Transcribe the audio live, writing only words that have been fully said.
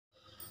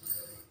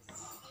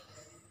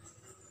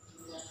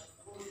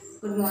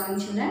Good morning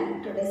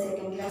children. Today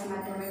second class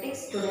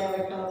mathematics. Today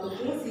our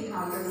topic is we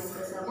have to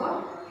discuss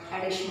about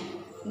addition.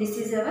 This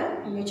is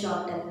our new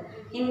chapter.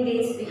 In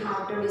this we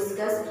have to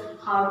discuss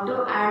how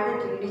to add the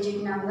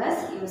 3-digit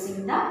numbers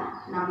using the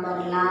number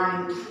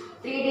line.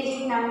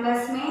 3-digit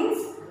numbers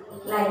means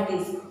like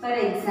this. For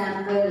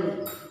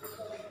example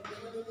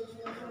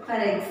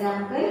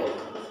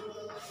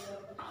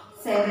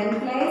 7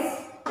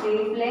 plus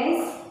 3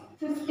 plus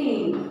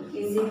 15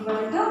 is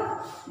equal to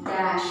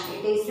dash.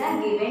 It is a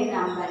given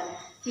number.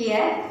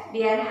 Here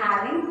we are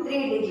having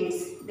 3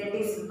 digits, that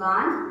is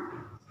 1,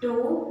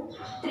 2,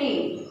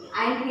 3,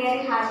 and here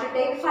you have to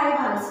take 5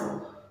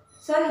 also.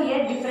 So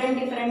here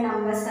different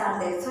numbers are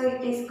there. So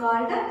it is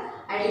called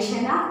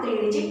addition of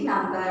 3-digit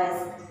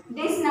numbers.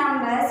 These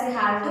numbers you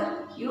have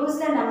to use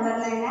the number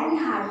line and you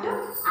have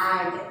to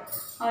add.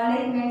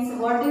 Alright, means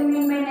what do you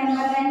mean by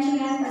number line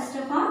children? First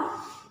of all,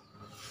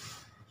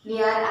 we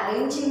are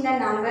arranging the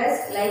numbers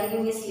like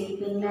in a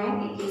sleeping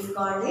line. It is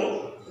called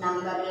a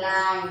number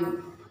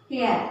line.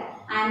 Here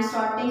I am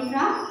starting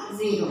from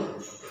 0.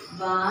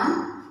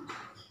 1,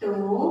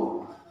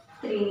 2,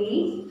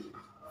 3,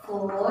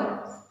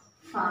 4,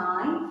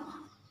 5,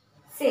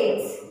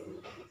 6,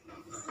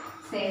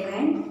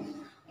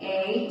 7,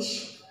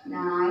 8,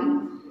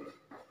 9,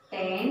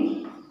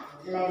 10,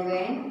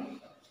 11,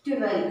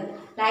 12.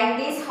 Like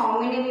this, how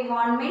many we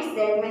want means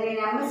that many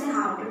numbers you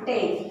have to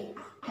take.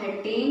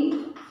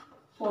 13,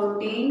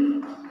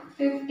 14,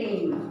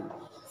 15,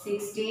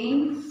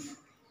 16,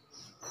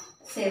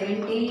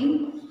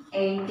 17,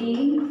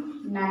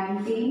 18,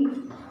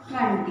 19,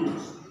 20.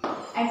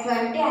 At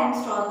 20 I am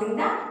stopping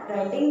the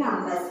writing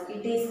numbers.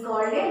 It is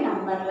called a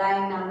number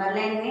line. Number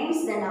line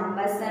means the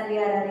numbers that we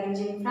are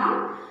arranging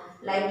from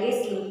like a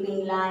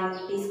sleeping line.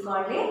 It is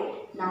called a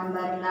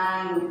number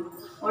line.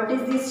 What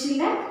is this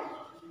children?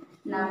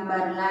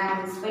 Number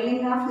line.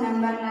 Spelling of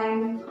number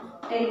line.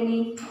 Tell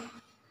me.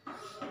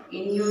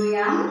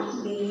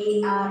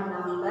 N-U-M-B-E-R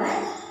number,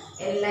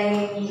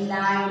 L-I-N-E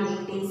line,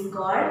 it is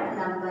called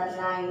number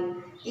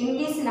line. In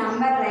this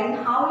number line,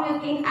 how you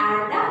can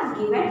add the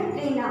given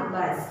 3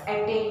 numbers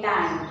at a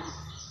time?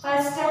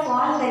 First of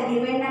all, the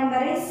given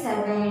number is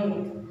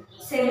 7.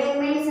 7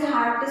 means you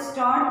have to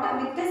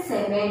start with the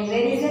 7.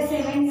 Where is the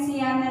 7?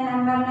 See on the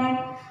number line.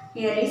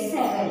 Here is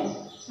 7.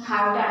 You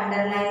have to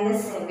underline the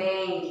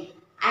 7.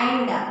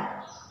 And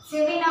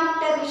 7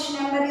 after which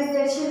number is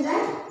there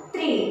children?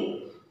 3.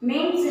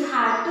 Means you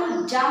have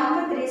to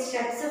jump 3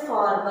 steps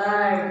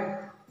forward.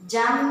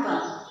 Jump.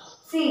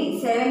 See,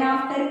 7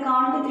 after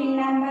count 3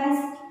 numbers.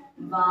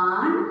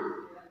 1,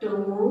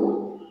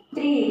 2,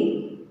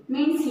 3.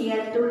 Means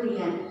here to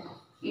here.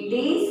 It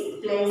is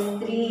plus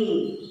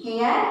 3.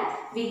 Here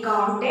we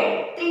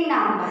counted 3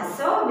 numbers.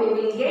 So we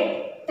will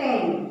get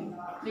 10.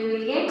 We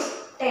will get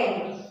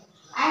 10.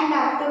 And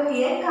up to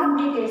here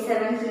completed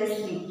 7 plus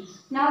 3.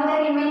 Now the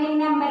remaining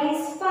number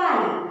is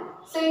 5.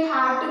 So you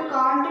have to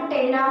count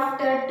 10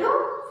 after to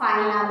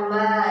 5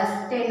 numbers.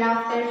 10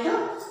 after to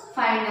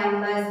 5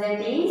 numbers, that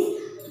is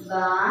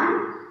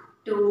 1,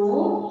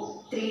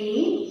 2,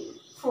 3,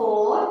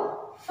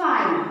 4,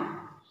 5.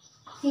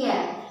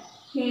 Here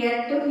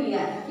to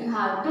here you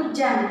have to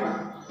jump.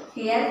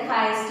 Here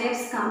 5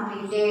 steps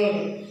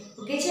completed.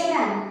 Okay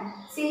children.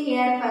 See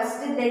here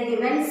first they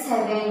given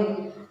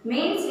 7.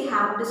 Means we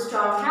have to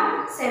start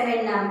from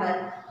 7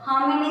 number.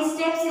 How many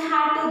steps you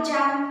have to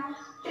jump?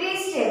 3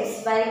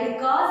 steps. Why?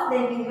 Because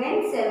they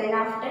given 7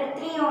 after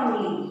 3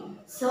 only.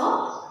 So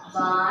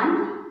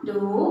 1,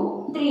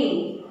 2,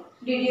 3.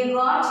 Did you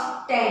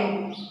got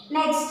 10?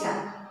 Next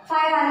 5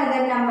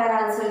 another number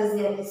also is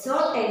there.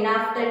 So 10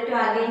 after 2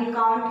 again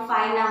count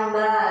 5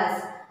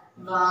 numbers.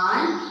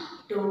 1,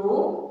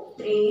 2,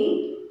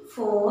 3,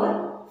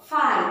 4,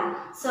 5.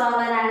 So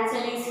our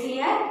answer is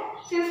here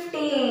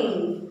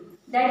 15.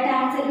 That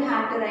answer you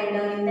have to write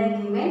down in the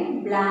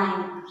given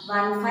blank.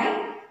 1,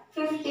 5,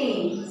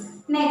 15.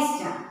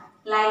 Next,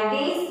 like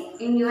this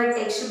in your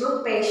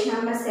textbook page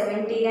number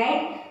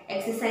 78,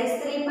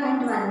 exercise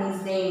 3.1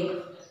 is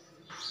there.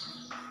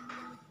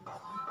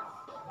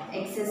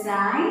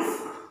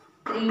 Exercise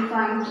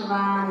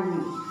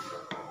 3.1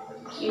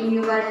 in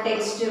your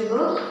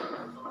textbook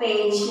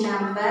page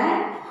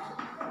number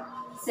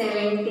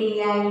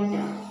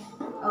 78.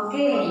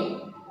 Okay.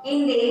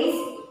 In this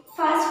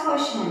first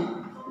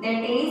question,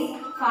 that is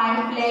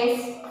 5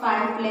 plus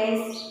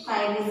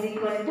 5 is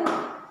equal to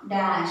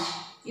dash.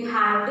 You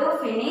have to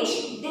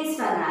finish this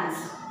one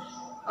also.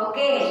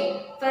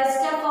 Okay.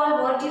 First of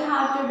all, what you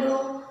have to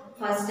do?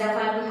 First of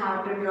all, you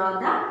have to draw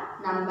the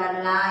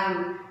number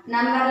line.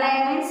 Number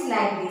line means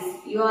like this.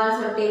 You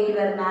also take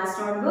your math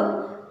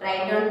notebook.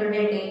 Write down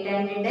today date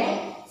and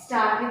day.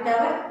 Start with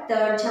our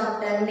third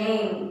chapter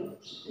name.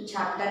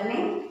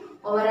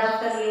 Over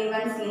after leave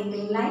one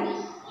sleeping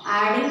line.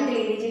 Adding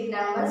 3-digit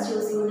numbers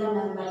using the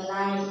number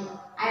line.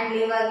 And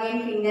leave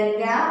again finger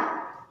gap.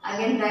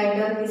 Again write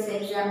down this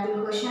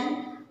example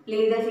question.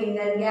 Leave the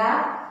finger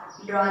gap,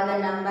 draw the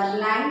number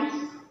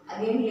line,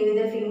 again leave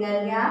the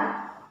finger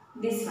gap,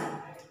 this one.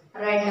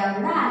 Write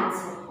down the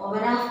answer. Over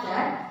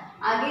after,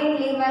 again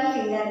leave one one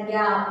finger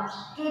gap.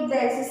 Keep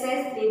the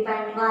exercise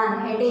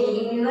 3.1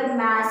 heading in your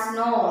maths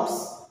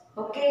notes.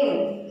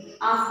 Okay.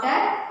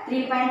 After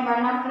 3.1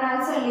 after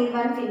also leave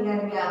one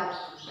finger gap.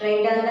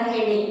 Write down the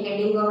heading.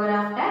 Heading over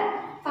after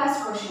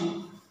first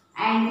question.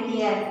 And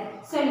here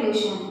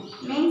solution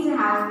means you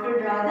have to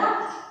draw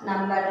the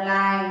number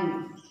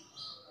line.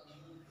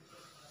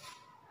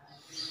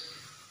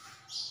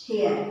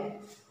 Here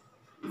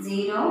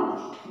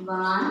 0,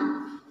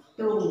 1,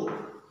 2,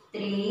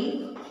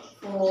 3,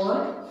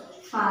 4,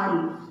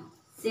 5,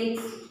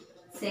 6,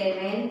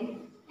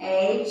 7,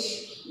 8,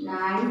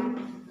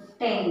 9,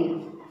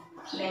 10,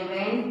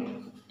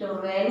 11,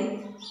 12,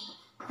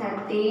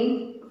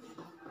 13,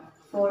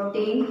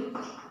 14,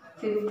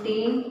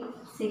 15,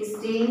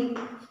 16,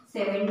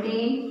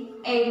 17,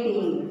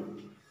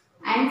 18.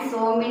 And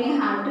so many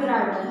have to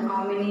write down.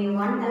 How many you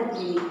want?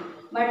 30.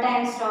 But I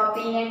am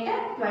stopping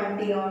at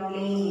 20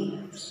 only.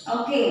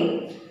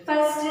 Okay.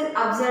 First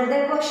observe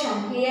the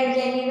question. Here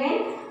they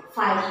given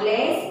 5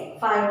 place,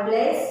 5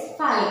 place,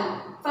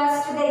 5.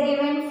 First they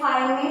given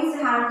 5 means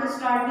you have to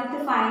start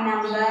with 5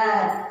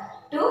 number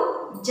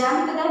to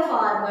jump the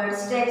forward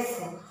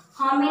steps.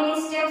 How many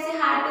steps you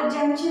have to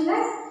jump,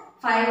 children?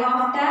 5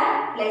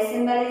 after plus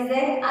symbol is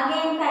there.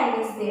 Again 5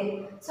 is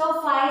there.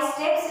 So 5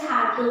 steps you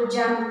have to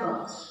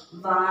jump.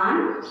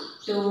 1,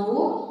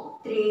 2,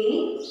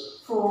 3,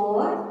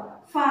 4,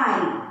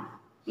 5.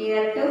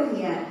 Here to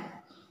here.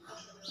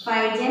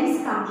 5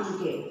 jumps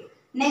completed.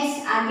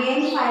 Next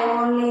again 5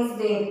 only is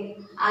there.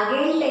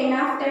 Again 10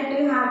 after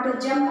 2 you have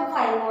to jump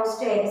 5 more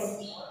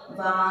steps.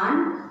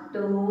 1,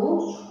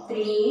 2,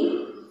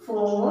 3,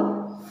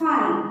 4,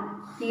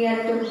 5.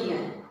 Here to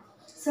here.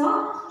 So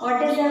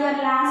what is our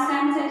last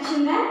answer,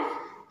 children?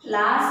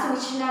 Last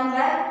which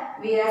number?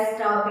 We are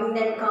stopping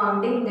that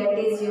counting. That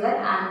is your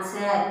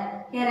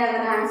answer. Here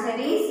our answer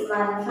is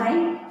 1,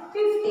 5,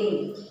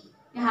 15.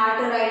 You have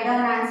to write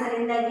down answer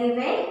in the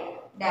given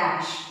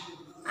dash.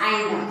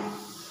 And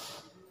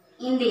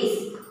in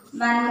this,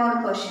 one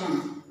more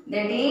question.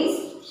 That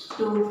is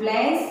 2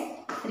 plus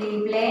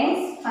 3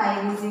 plus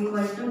 5 is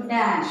equal to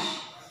dash.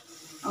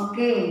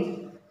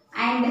 Okay.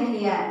 And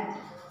here,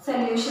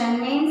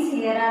 solution means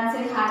here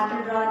also you have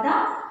to draw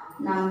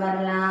the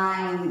number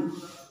line.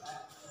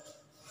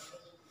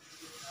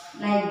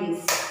 Like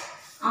this.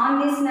 On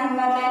this number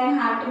line you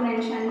have to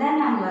mention the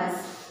numbers.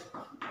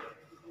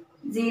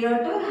 0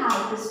 to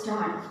have to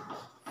start.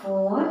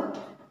 4,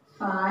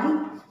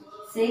 5,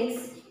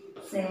 6,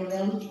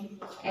 7,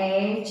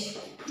 8,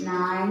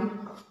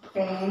 9,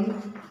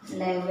 10,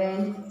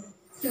 11,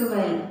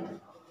 12,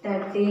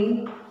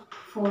 13,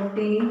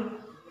 14,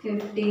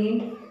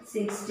 15,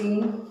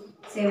 16,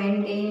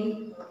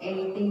 17,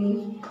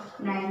 18,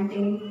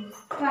 19,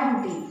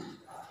 20.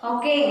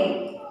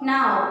 Okay.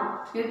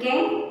 Now you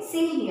can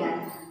see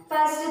here.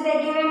 First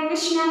they given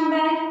which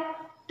number?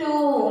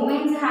 2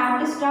 means you have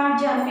to start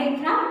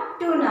jumping from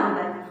 2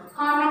 number.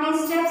 How many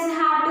steps you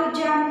have to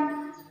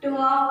jump? 2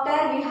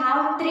 after we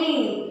have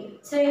 3.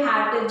 So you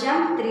have to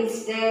jump 3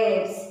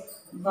 steps.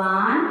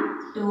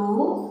 1,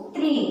 2,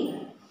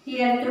 3.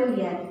 Here to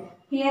here.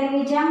 Here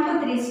we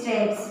jump 3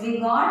 steps. We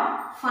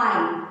got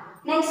 5.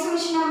 Next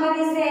which number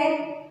is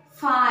there?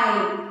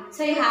 5.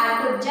 So you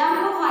have to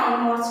jump 5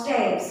 more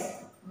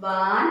steps.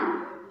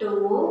 1,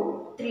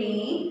 2,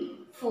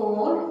 3,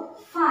 4,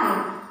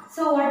 5.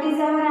 So what is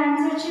our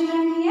answer,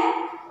 children, here?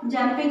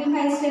 Jumping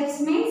 5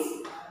 steps means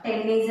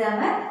 10 is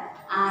our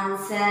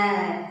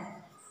answer.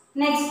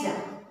 Next,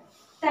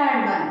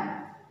 third one.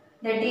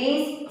 That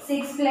is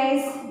 6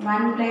 plus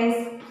 1 plus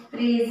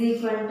 3 is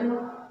equal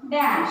to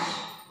dash.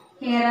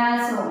 Here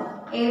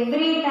also,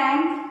 every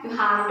time you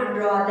have to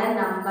draw the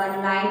number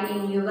line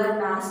in your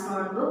maths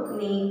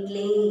notebook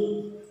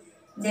neatly.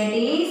 That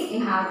is,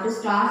 you have to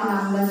start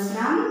numbers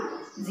from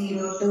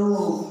 0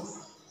 to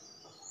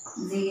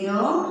 0,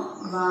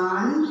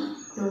 1,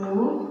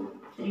 2,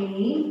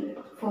 3,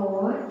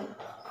 4,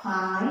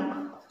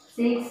 5,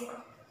 6,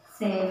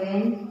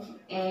 7,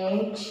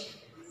 8,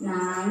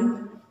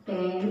 9,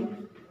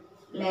 10,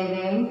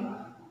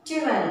 11,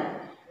 12,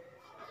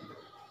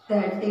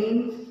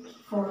 13,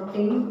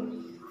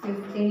 14,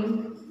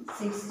 15,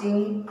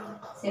 16,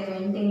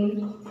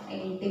 17,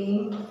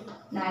 18,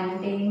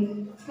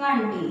 19,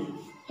 20.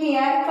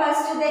 Here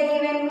first they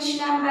given which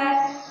number?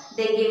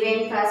 They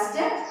given first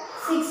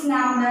 6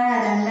 number.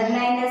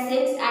 Underline the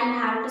 6 and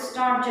have to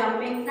start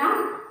jumping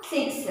from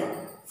 6.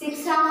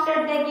 6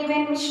 after they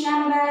given which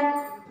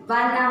number?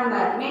 1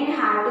 number. Mean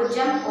have to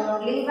jump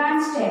only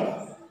 1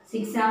 step.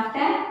 6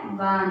 after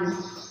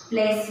 1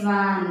 plus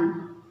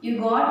 1. You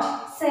got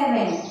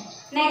 7.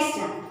 Next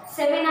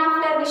 7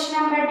 after which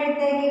number did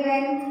they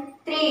given?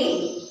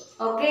 3.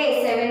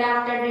 Okay, 7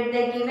 after did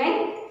they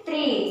given?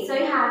 3. So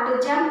you have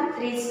to jump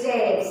 3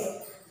 steps.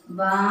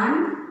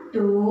 1,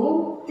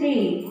 2,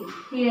 3.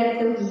 Here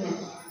to here.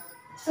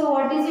 So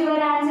what is your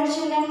answer,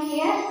 children,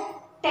 here?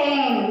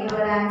 10.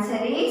 Your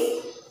answer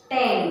is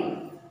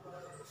 10.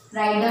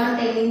 Write down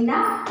 10 in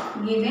the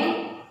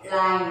given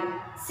line.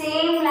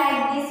 Same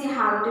like this you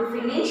have to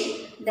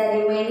finish the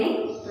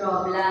remaining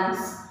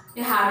problems.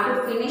 You have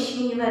to finish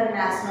in your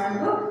class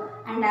notebook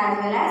and as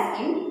well as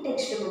in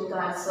textbook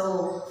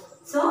also.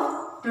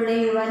 So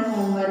today your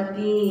homework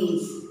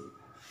is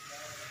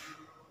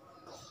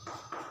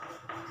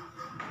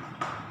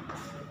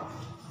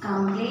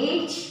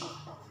complete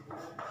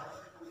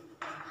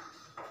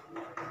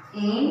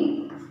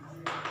in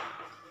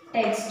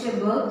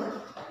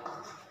textbook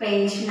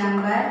page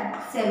number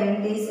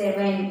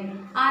 77.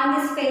 On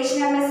this page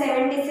number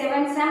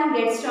 77, some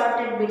get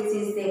started bits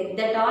is there.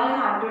 That all you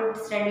have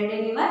to study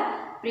in your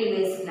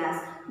previous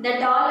class.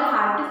 That all you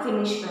have to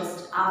finish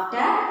first. After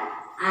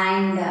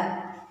and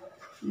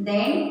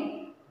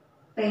then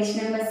page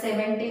number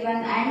 71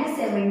 and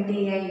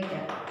 78.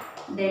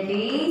 That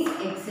is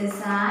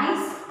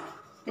exercise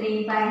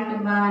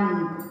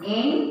 3.1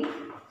 in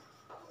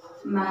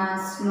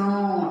mass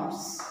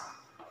notes.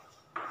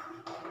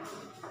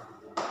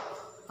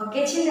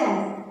 Okay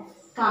children.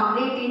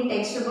 Complete in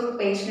textbook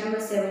page number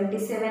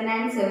 77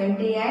 and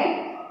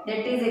 78.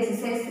 That is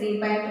exercise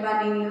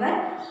 3.1 in your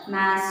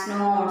math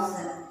notes.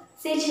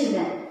 See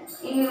children,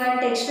 in your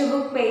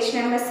textbook page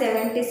number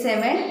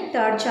 77,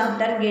 third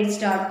chapter gets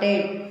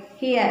started.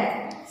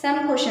 Here,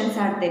 some questions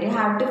are there. You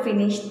have to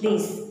finish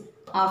this.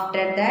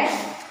 After that,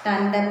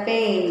 turn the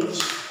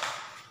page.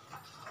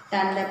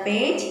 Turn the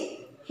page.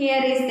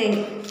 Here is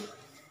the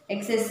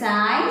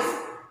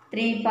exercise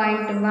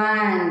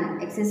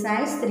 3.1.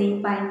 Exercise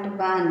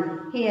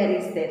 3.1. Here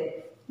is there.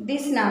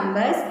 These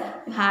numbers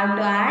you have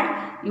to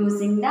add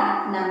using the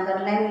number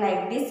line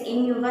like this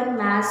in your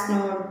maths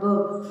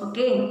notebook.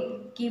 Okay.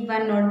 Keep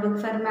one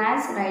notebook for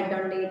maths. Write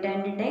down date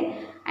and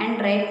day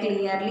and write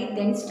clearly.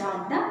 Then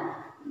start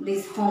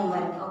this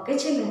homework. Okay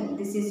children.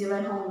 This is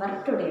your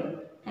homework today.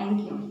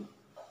 Thank you.